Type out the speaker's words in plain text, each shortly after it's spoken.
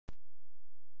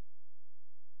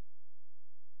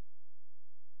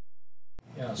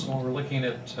So when we're looking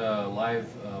at live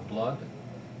blood,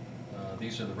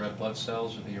 these are the red blood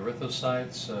cells, or the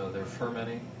erythrocytes. They're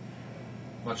fermenting,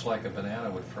 much like a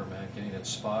banana would ferment, getting its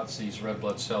spots. These red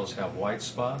blood cells have white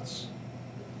spots.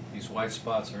 These white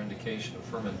spots are indication of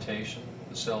fermentation.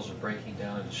 The cells are breaking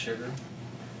down into sugar,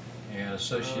 and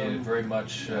associated very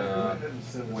much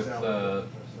with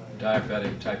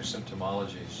diabetic type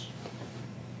symptomologies.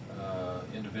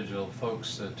 Individual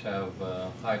folks that have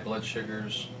high blood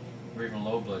sugars or even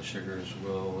low blood sugars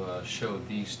will show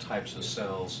these types of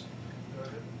cells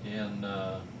in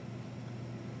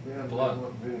blood.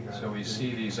 So we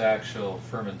see these actual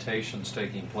fermentations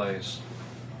taking place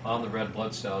on the red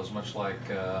blood cells, much like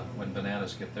when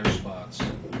bananas get their spots.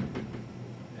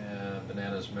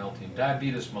 Bananas melting.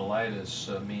 Diabetes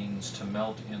mellitus means to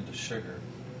melt into sugar.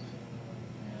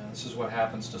 And this is what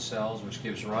happens to cells, which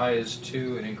gives rise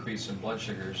to an increase in blood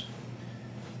sugars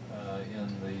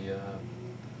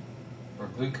or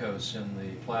glucose in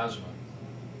the plasma.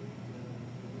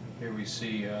 Here we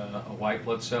see a white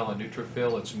blood cell, a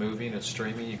neutrophil. It's moving, it's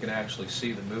streaming. You can actually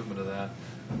see the movement of that.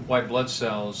 White blood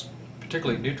cells,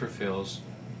 particularly neutrophils,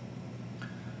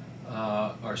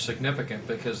 are significant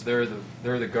because they're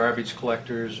the garbage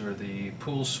collectors or the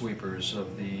pool sweepers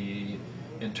of the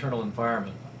internal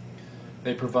environment.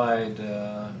 They provide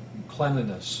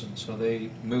cleanliness, and so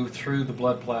they move through the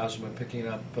blood plasma, picking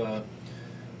up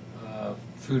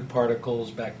food particles,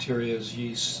 bacteria,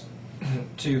 yeast,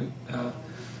 to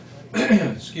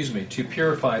excuse me, to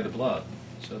purify the blood.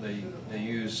 So they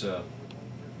use a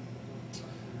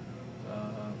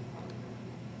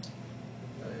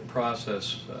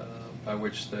process by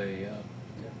which they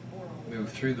move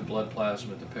through the blood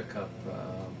plasma to pick up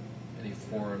any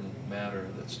foreign matter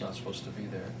that's not supposed to be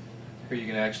there. Here you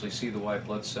can actually see the white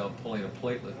blood cell pulling a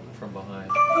platelet from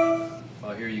behind.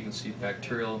 Here you can see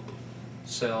bacterial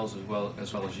cells as well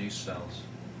as yeast cells.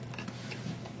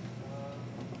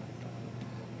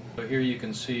 So here you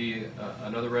can see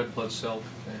another red blood cell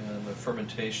and the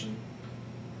fermentation,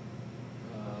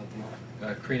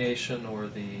 the crenation or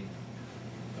the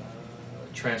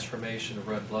transformation of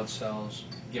red blood cells,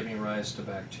 giving rise to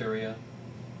bacteria.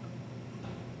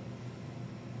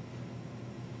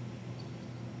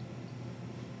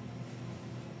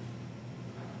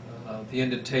 The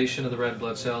indentation of the red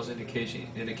blood cells indicating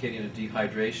a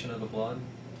dehydration of the blood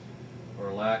or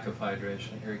a lack of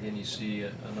hydration. Here again you see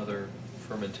another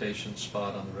fermentation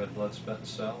spot on the red blood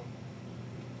cell,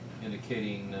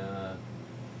 indicating the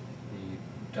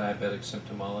diabetic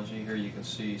symptomology. Here you can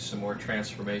see some more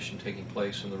transformation taking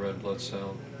place in the red blood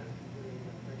cell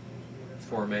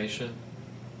formation,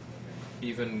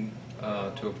 even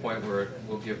to a point where it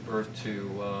will give birth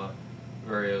to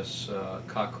various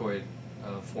coccoid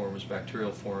forms,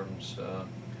 bacterial forms,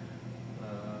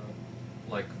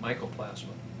 like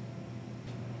mycoplasma.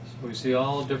 So we see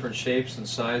all different shapes and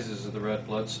sizes of the red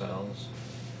blood cells.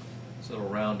 This little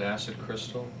round acid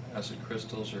crystal. Acid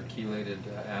crystals are chelated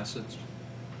acids.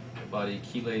 The body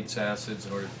chelates acids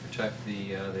in order to protect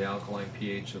the alkaline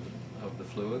pH of the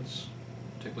fluids,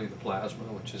 particularly the plasma,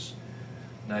 which is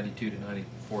 92 to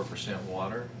 94%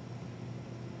 water.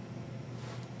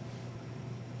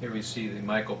 Here we see the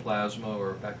mycoplasma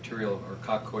or bacterial or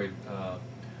coccoid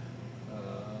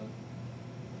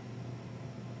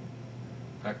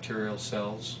bacterial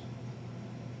cells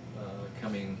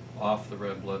coming off the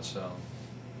red blood cell.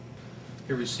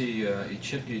 Here we see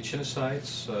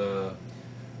echinocytes.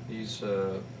 These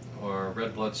are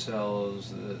red blood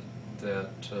cells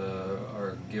that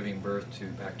are giving birth to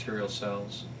bacterial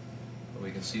cells.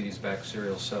 We can see these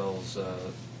bacterial cells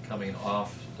coming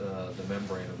off the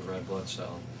membrane of the red blood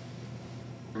cell.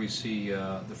 Here we see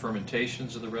the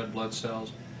fermentations of the red blood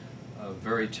cells,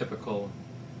 very typical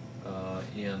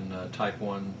in type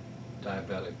 1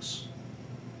 diabetics.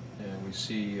 And we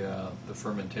see the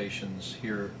fermentations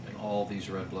here in all these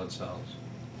red blood cells.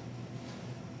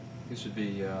 These would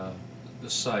be the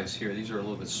size here. These are a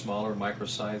little bit smaller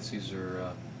microcytes. These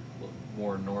are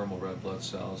more normal red blood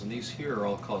cells. And these here are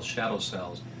all called shadow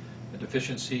cells. A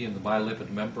deficiency in the bilipid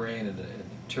membrane and a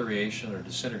deterioration or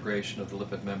disintegration of the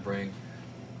lipid membrane,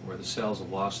 where the cells have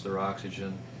lost their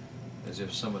oxygen, as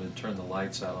if someone had turned the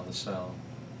lights out on the cell.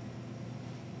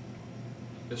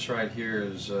 This right here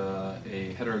is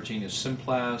a heterogeneous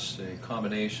symplast, a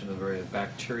combination of various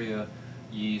bacteria,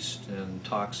 yeast, and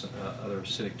other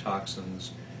acidic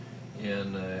toxins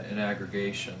in an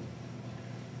aggregation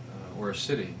or a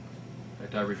city. In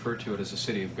fact, I refer to it as a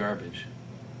city of garbage.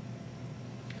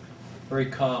 Very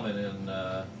common in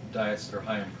diets that are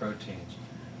high in proteins.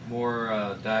 More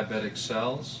diabetic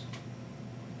cells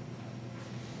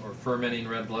or fermenting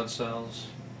red blood cells,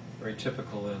 very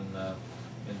typical in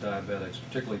in diabetics,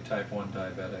 particularly type 1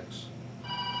 diabetics.